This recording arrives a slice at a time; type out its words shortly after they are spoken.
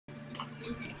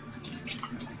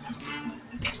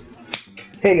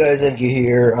Hey guys, MK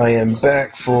here. I am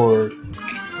back for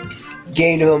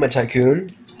Game Development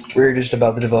Tycoon. We're just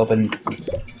about to develop an...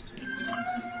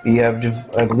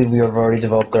 I believe we have already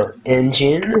developed our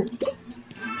engine.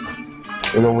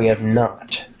 And then we have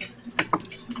not.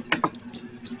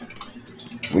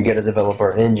 We gotta develop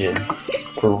our engine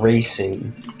for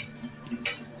racing.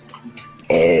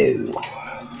 Oh.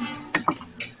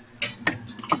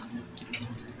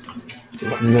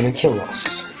 This is gonna kill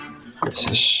us. This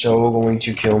is so going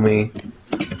to kill me.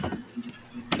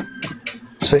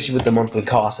 Especially with the monthly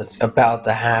cost that's about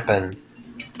to happen.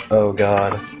 Oh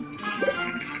god.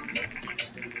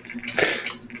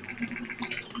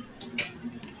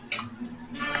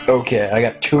 Okay, I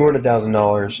got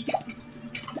 $200,000.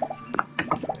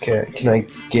 Okay, can I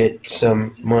get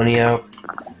some money out?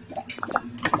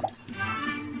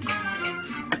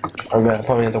 I'm gonna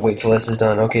probably have to wait till this is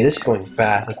done. Okay, this is going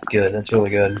fast. That's good. That's really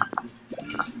good.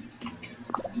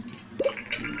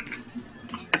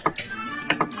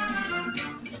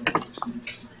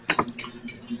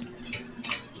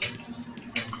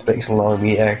 Thanks allowing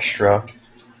me extra.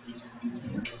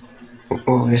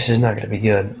 Oh, this is not gonna be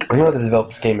good. I'm gonna have to develop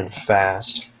this game in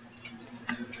fast.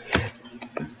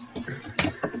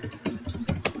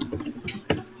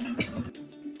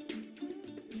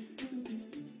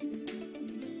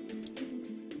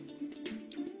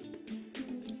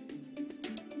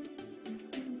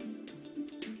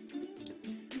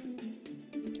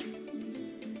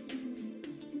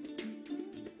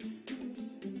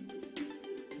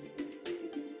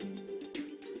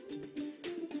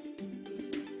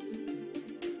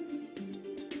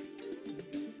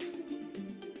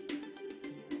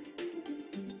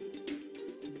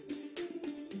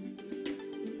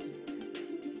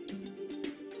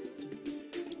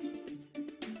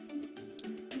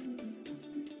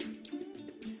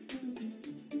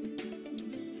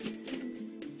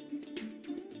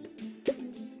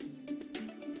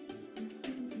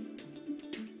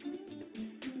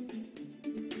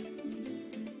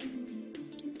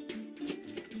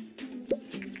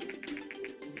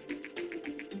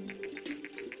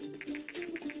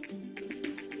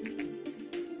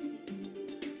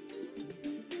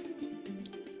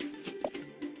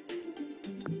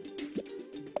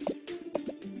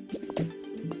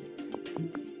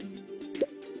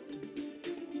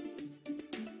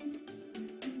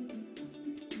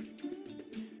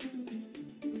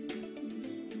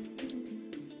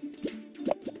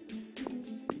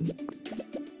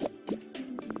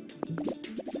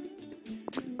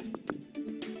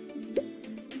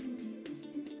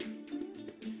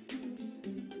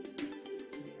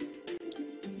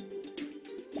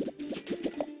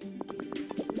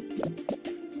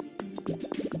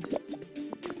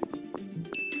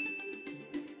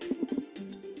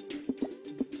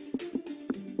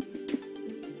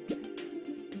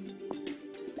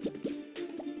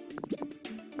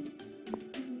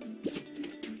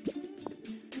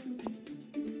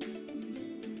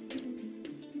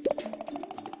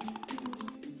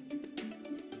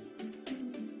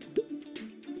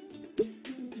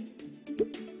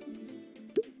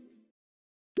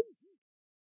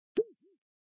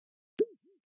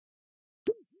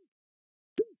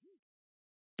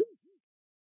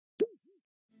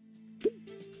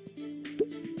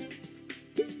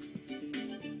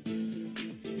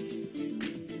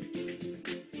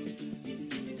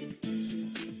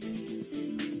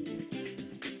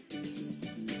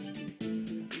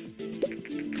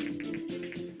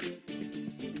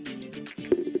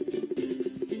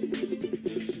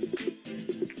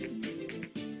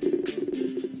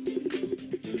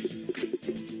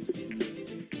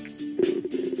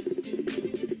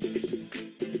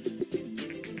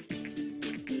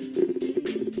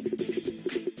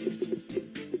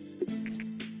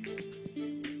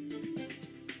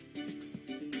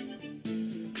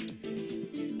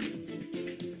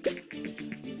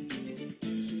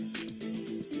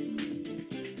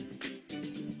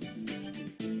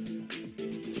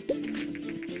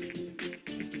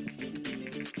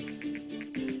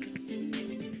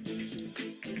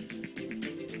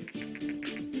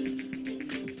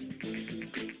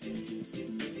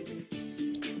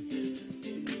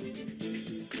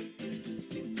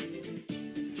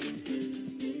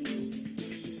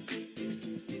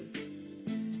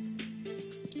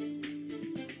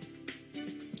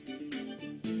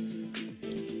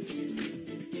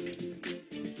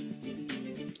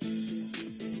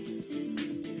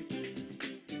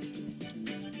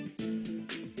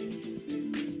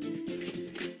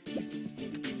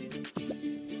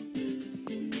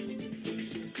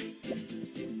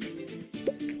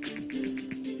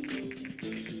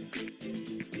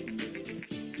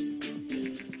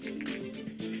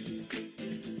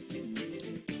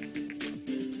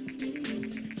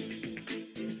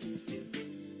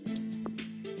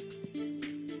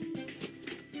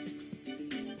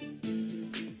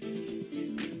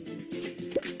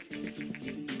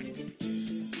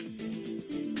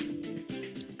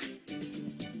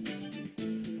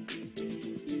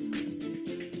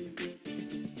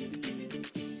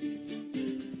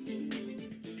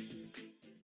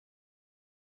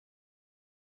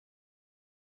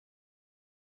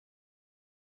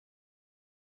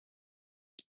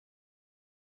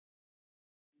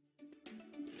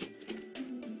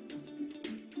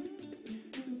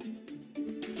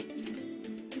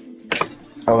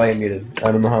 Oh, I am muted.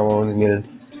 I don't know how long I'm muted.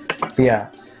 But yeah,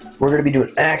 we're gonna be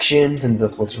doing action since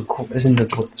that's what's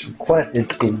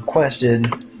it's being requested.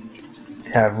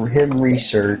 Have him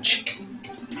research.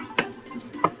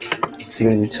 See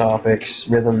what new topics.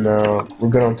 Rhythm, no. We're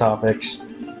good on topics.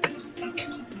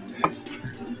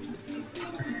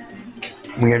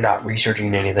 We are not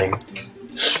researching anything.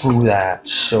 Screw that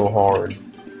so hard.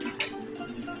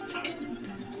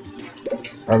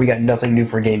 Alright, we got nothing new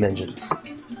for game engines.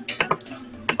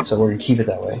 So we're gonna keep it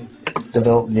that way.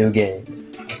 Develop new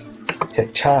game.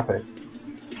 Hit topic.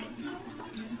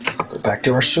 Go back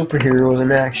to our superheroes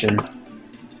in action.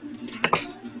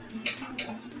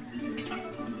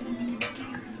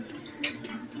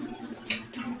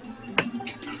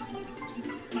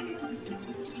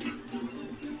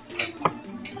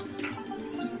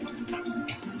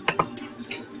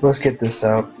 Let's get this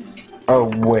out.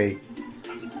 Oh, wait.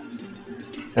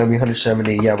 That'll be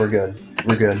 170. Yeah, we're good.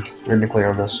 We're good. We're in the clear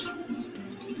on this.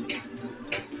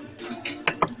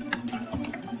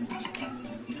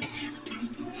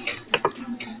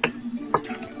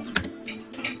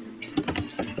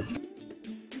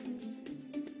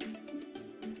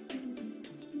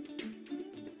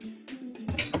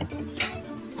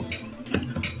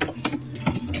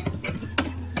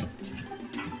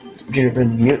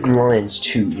 Mutant Lions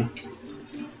 2.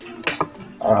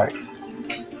 Alright.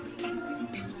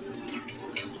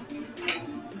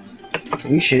 Are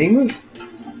you shitting me?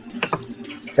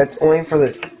 That's only for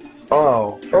the...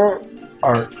 Oh.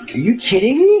 Are you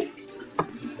kidding me?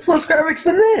 It's less graphics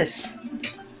than this!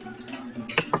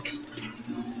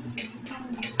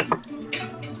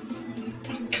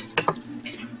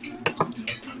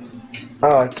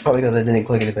 Oh, it's probably because I didn't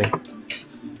click anything.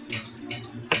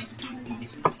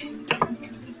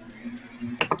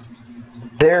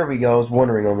 There we go, I was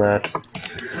wondering on that.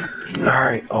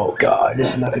 Alright, oh god,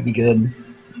 this is not gonna be good.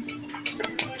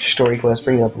 Story quest,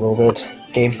 bring it up a little bit.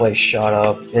 Gameplay shot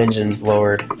up, engines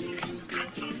lowered.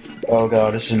 Oh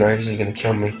god, this is nice, this is gonna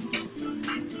kill me.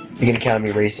 You're gonna count me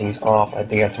racing's off, I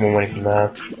think I have some more money from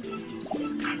that.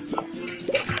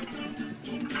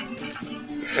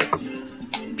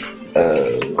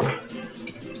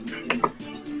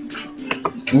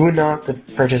 We would not have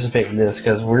to participate in this,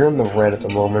 because we're in the red at the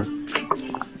moment.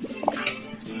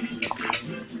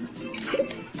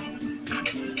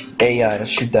 AI, let's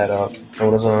shoot that up.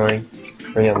 What was I?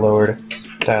 Bring it lowered.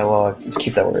 Dialogue. Let's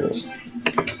keep that where it is.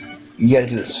 You gotta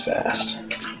do this fast.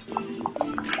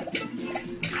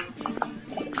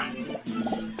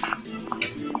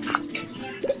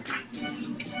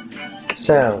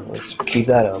 Sound. Let's keep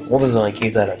that up. We'll design.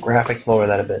 Keep that up. Graphics. Lower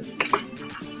that a bit.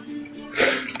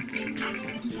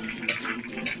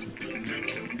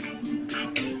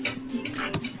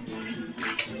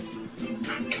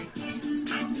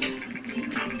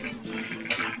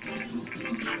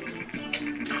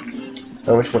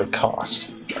 How much would it cost?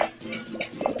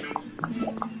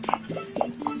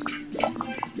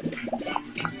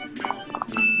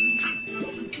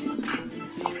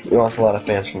 We lost a lot of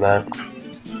fans from that.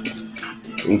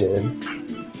 We did.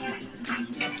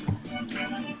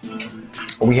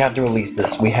 We have to release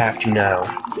this. We have to now.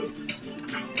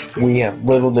 We have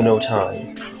little to no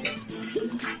time.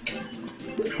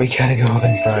 We gotta go up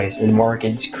in price, and the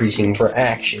market's increasing for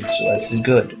action, so this is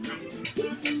good.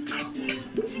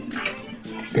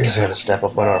 We just gotta step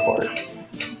up on our part.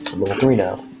 I'm level 3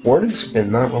 now. Where has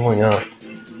been not leveling up?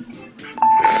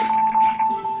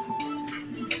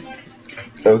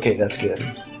 Okay, that's good.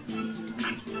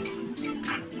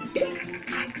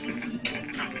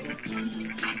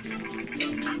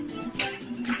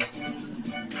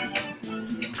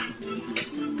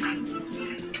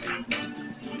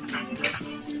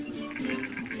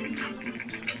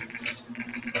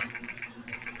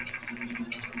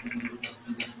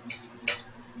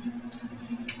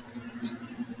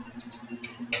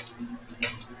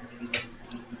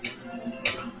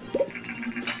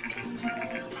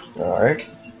 Alright.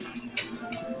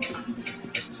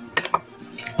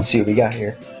 Let's see what we got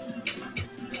here.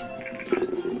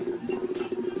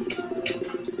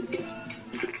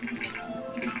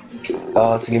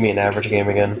 Oh, this is gonna be an average game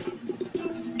again.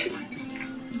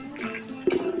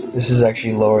 This is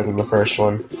actually lower than the first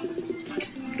one.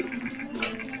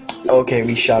 Okay,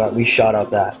 we shot up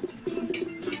that.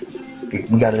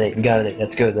 We got an 8, we got an 8,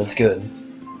 that's good, that's good.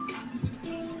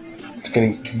 It's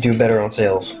gonna do better on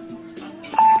sales.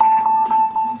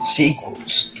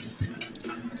 Sequels.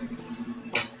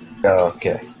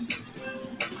 Okay.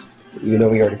 You know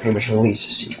we already pretty much released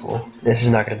a sequel. This is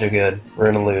not gonna do good. We're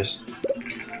gonna lose.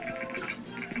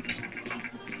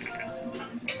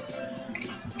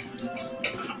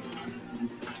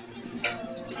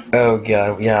 Oh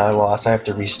god, yeah, I lost. I have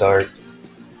to restart.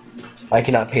 I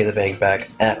cannot pay the bank back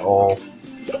at all.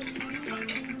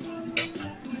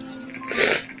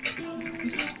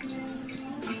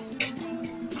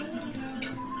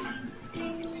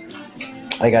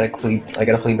 I gotta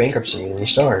plead bankruptcy and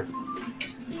restart.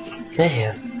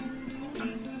 Man.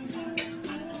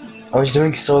 I was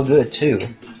doing so good too.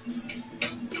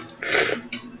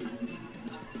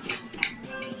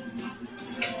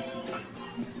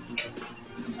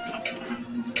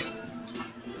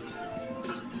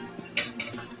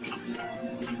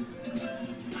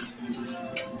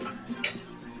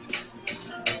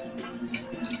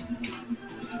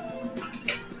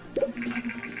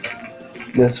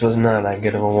 This was not that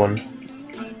good of a one.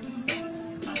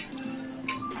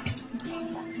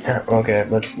 Yeah, okay,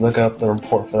 let's look up the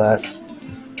report for that.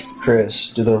 Chris,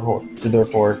 do the report. Do the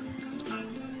report.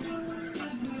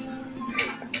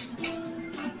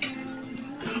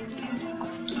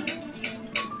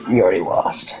 We already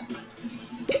lost.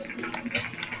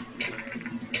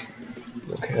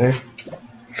 Okay.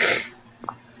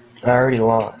 I already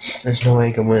lost. There's no way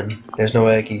I can win. There's no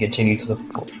way I can continue to the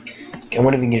full. I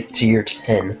won't even get to year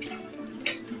 10.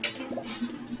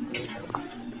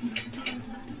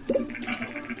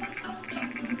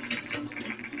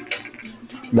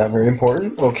 Not very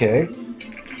important? Okay.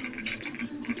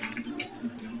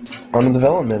 On the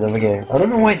development of a game. I don't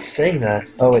know why it's saying that.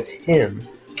 Oh, it's him.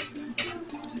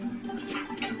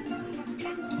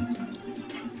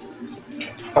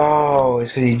 Oh,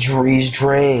 it's because he's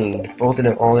drained. Both of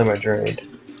them, all of them are drained.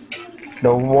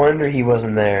 No wonder he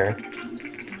wasn't there.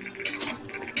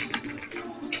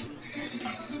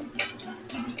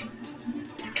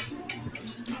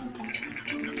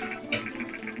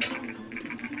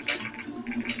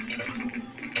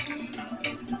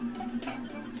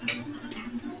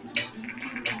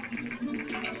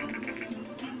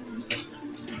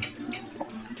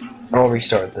 I'll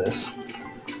restart this.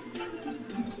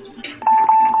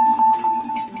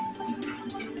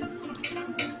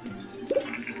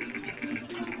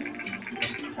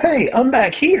 Hey, I'm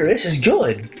back here. This is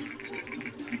good.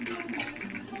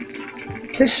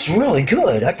 This is really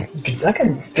good. I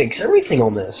can fix everything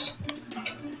on this.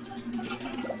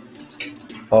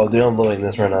 Oh, dude, I'm loading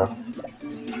this right now.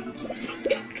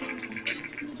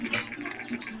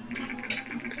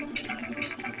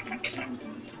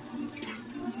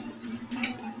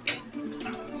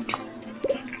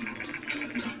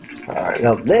 Alright,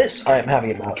 now this I am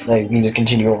happy about. I need to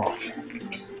continue off.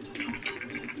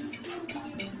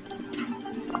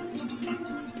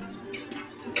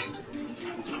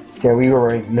 Yeah, we were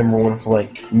ranked #1 for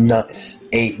like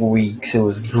 8 weeks. It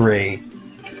was great.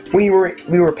 We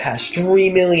were past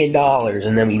 $3 million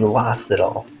and then we lost it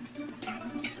all.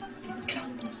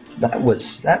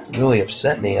 That really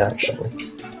upset me actually.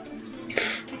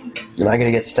 And I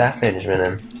gotta get staff management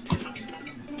in.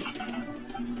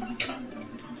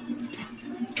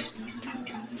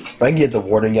 If I can get the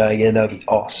warden guy again, that would be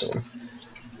awesome.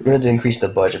 I'm gonna have to increase the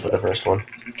budget for the first one.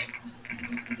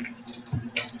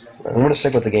 I'm gonna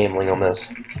stick with the gambling on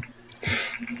this.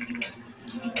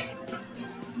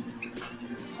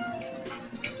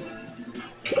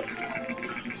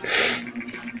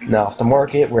 Now, off the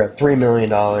market, we're at $3 million.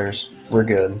 We're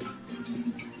good.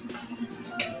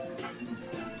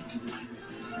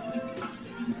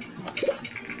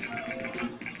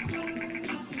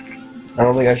 I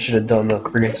don't think I should have done the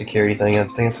freaking security thing. I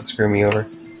think that's what screwed me over.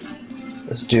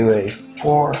 Let's do a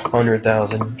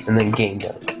 400,000 and then game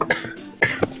down.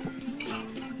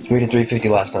 We did 350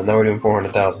 last time. Now we're doing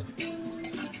 400,000.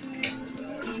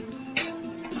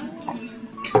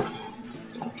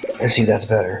 Let's see if that's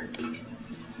better.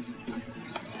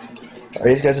 Are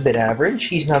these guys a bit average?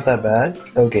 He's not that bad.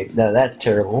 Okay, now that's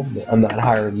terrible. I'm not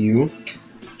hiring you.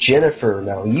 Jennifer,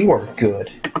 now you are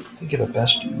good. I think you're the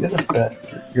best. You're the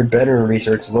best. You're better in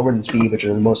research, lower in speed, but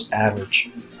you're the most average.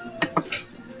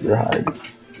 You're hired.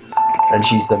 And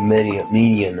she's the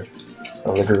median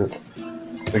of the group,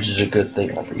 which is a good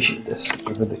thing. I appreciate this.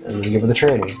 I'm gonna give her the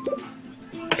training.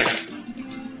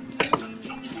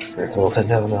 It's a little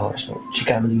 $10,000, but she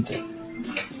kind of needs it.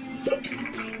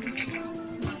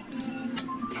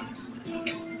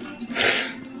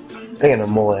 I got a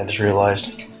mole, I just realized.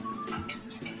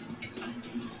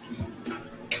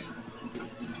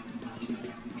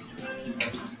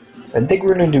 I think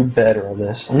we're gonna do better on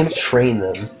this. I'm gonna train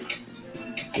them.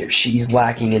 Okay, she's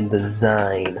lacking in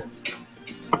design.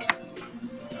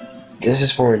 This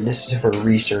is for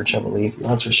research, I believe.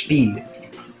 That's for speed.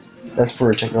 That's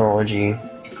for technology.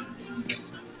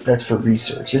 That's for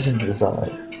research. This is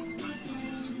design.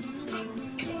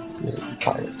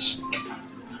 Pirates.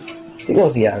 I think that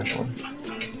was the average one.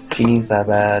 She needs that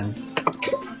bad.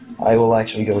 I will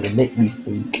actually go to make me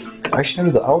think.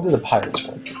 Actually, I'll do the pirates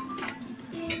one.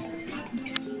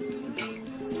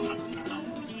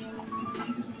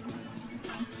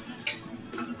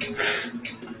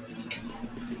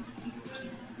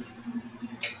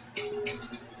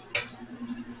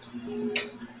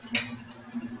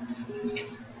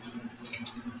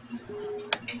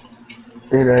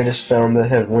 And I just found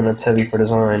the one that's heavy for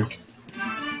design.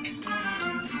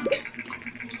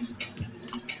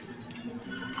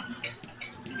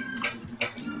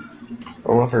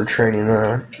 I love her training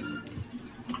that.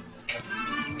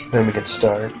 Then we can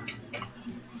start.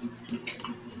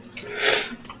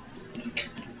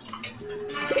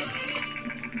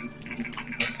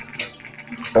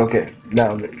 Okay,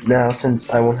 now since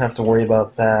I won't have to worry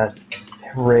about that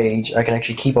rage, I can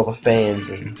actually keep all the fans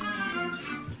in.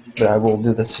 But I will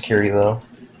do the security though.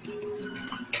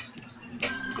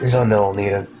 Because I know I'll need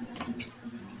it.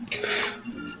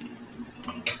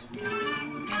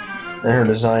 And her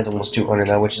design's almost 200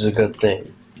 now, which is a good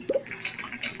thing.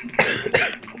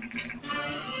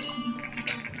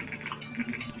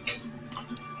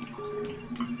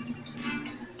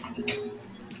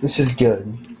 This is good.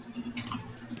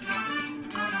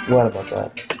 What about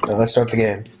that? Now let's start the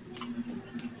game.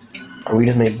 We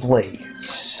just made Blake,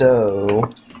 so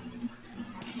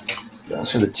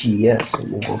that's for the TS,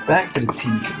 and we'll go back to the T.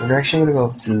 We're actually gonna go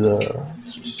up to the.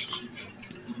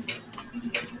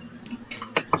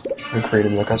 I'm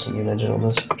creating a custom game engine on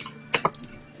this.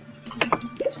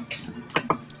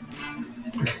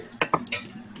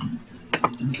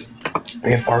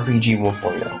 We have RPG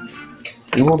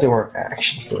 1.0. We will do our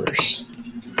action first.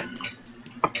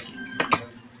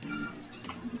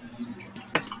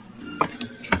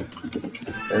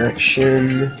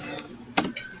 Action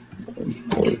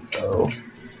 1.0.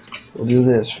 We'll do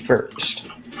this first.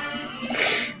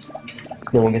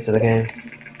 Then we'll get to the game.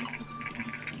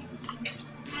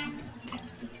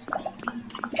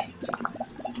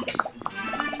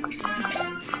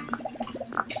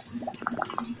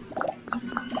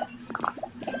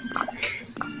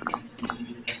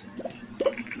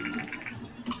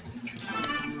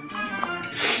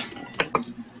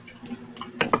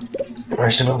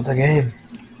 Let's develop the game.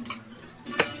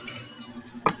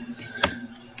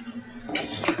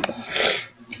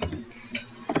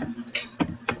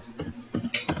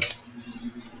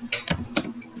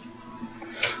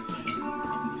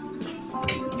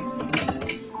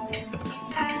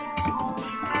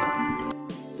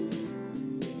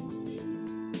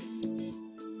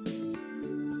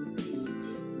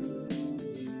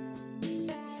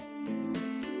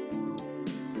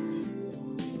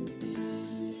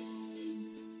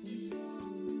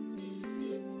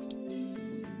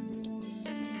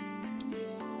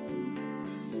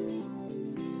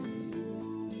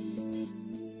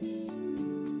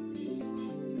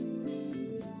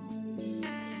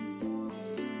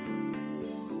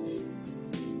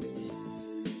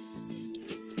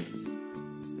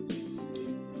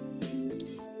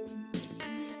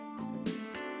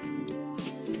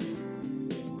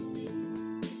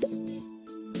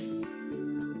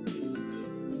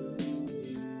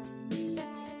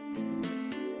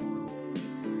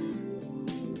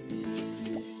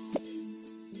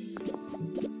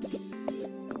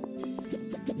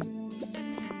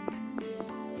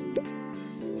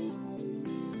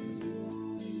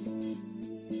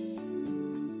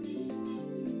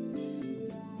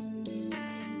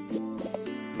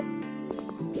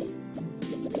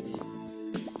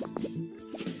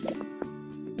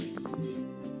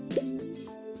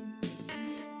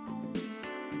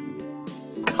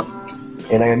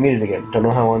 And I got muted again. Don't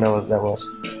know how long that was.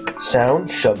 Sound,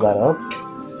 shove that up.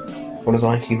 What does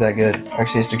on keep that good?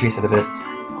 Actually, just decrease it a bit.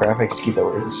 Graphics, keep that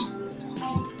where it is.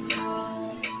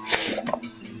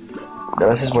 Now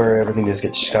this is where everything just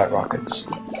gets skyrockets.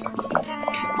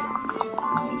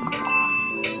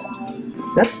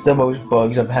 That's the most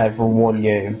bugs I've had for one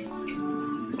game.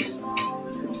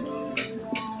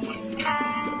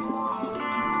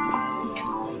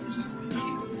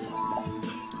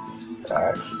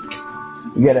 Alright.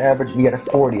 You got an average, you got a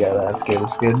 40 out of that. That's good,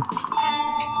 that's good.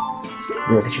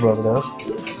 You ready to roll the nose?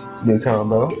 New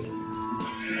combo.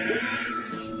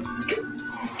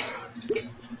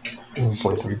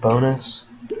 1.3 bonus.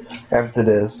 After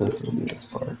this will be this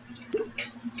part.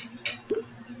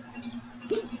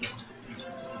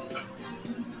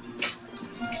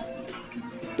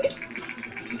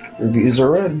 Reviews are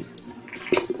red.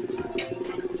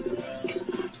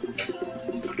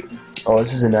 Oh,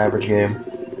 this is an average game.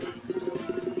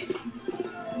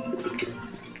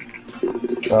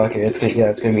 Okay, it's gonna be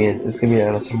at a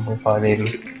 7.5 maybe.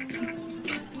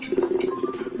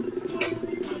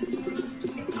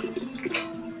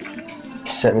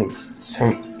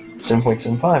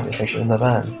 7.75. It's actually not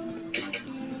that bad.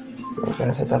 Not as bad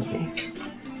as I thought it'd be.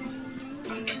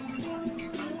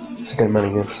 It's a good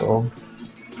money good sold.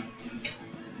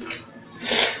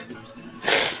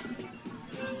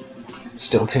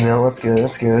 Still 2 mil, that's good,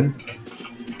 that's good.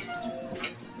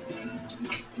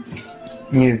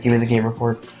 You, give me the game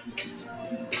report.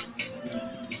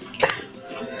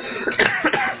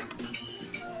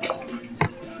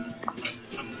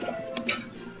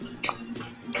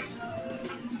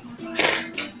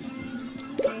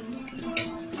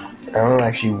 I don't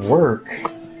actually work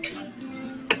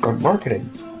on marketing.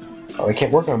 Oh, I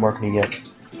can't work on marketing yet.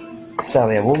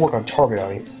 Sadly, I will work on target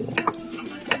audience though.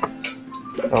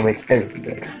 I'll make everything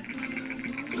better.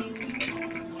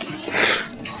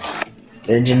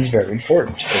 Engine's very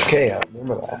important. Okay, I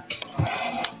remember that.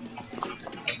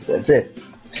 That's it,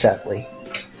 sadly.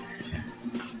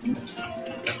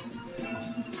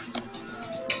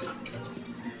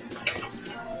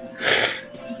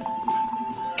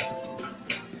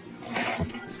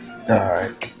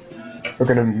 Alright. We're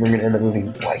gonna end up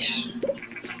moving twice.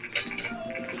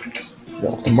 Go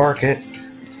off the market.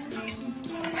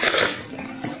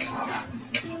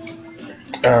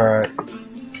 Alright.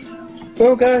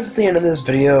 Well guys, that's the end of this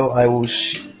video. I will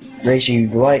make sure you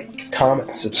like,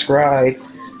 comment, subscribe.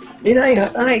 And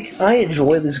I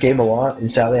enjoy this game a lot,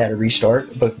 and sadly I had to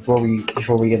restart, but before we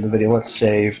get in the video, let's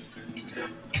save.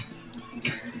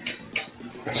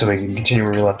 So we can continue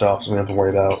where we left off, so we don't have to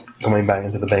worry about coming back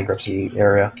into the bankruptcy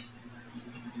area.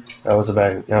 That was a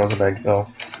bad go.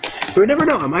 But we never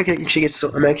know. I might actually have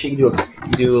someone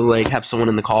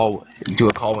in the call, do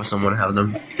a call with someone, have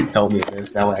them help me with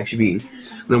this. That would actually be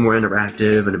a little more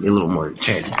interactive and it'd be a little more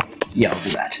challenging. Yeah, I'll do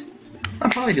that.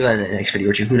 I'll probably do that in the next video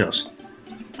or two. Who knows?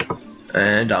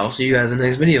 And I'll see you guys in the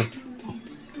next video.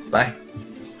 Bye.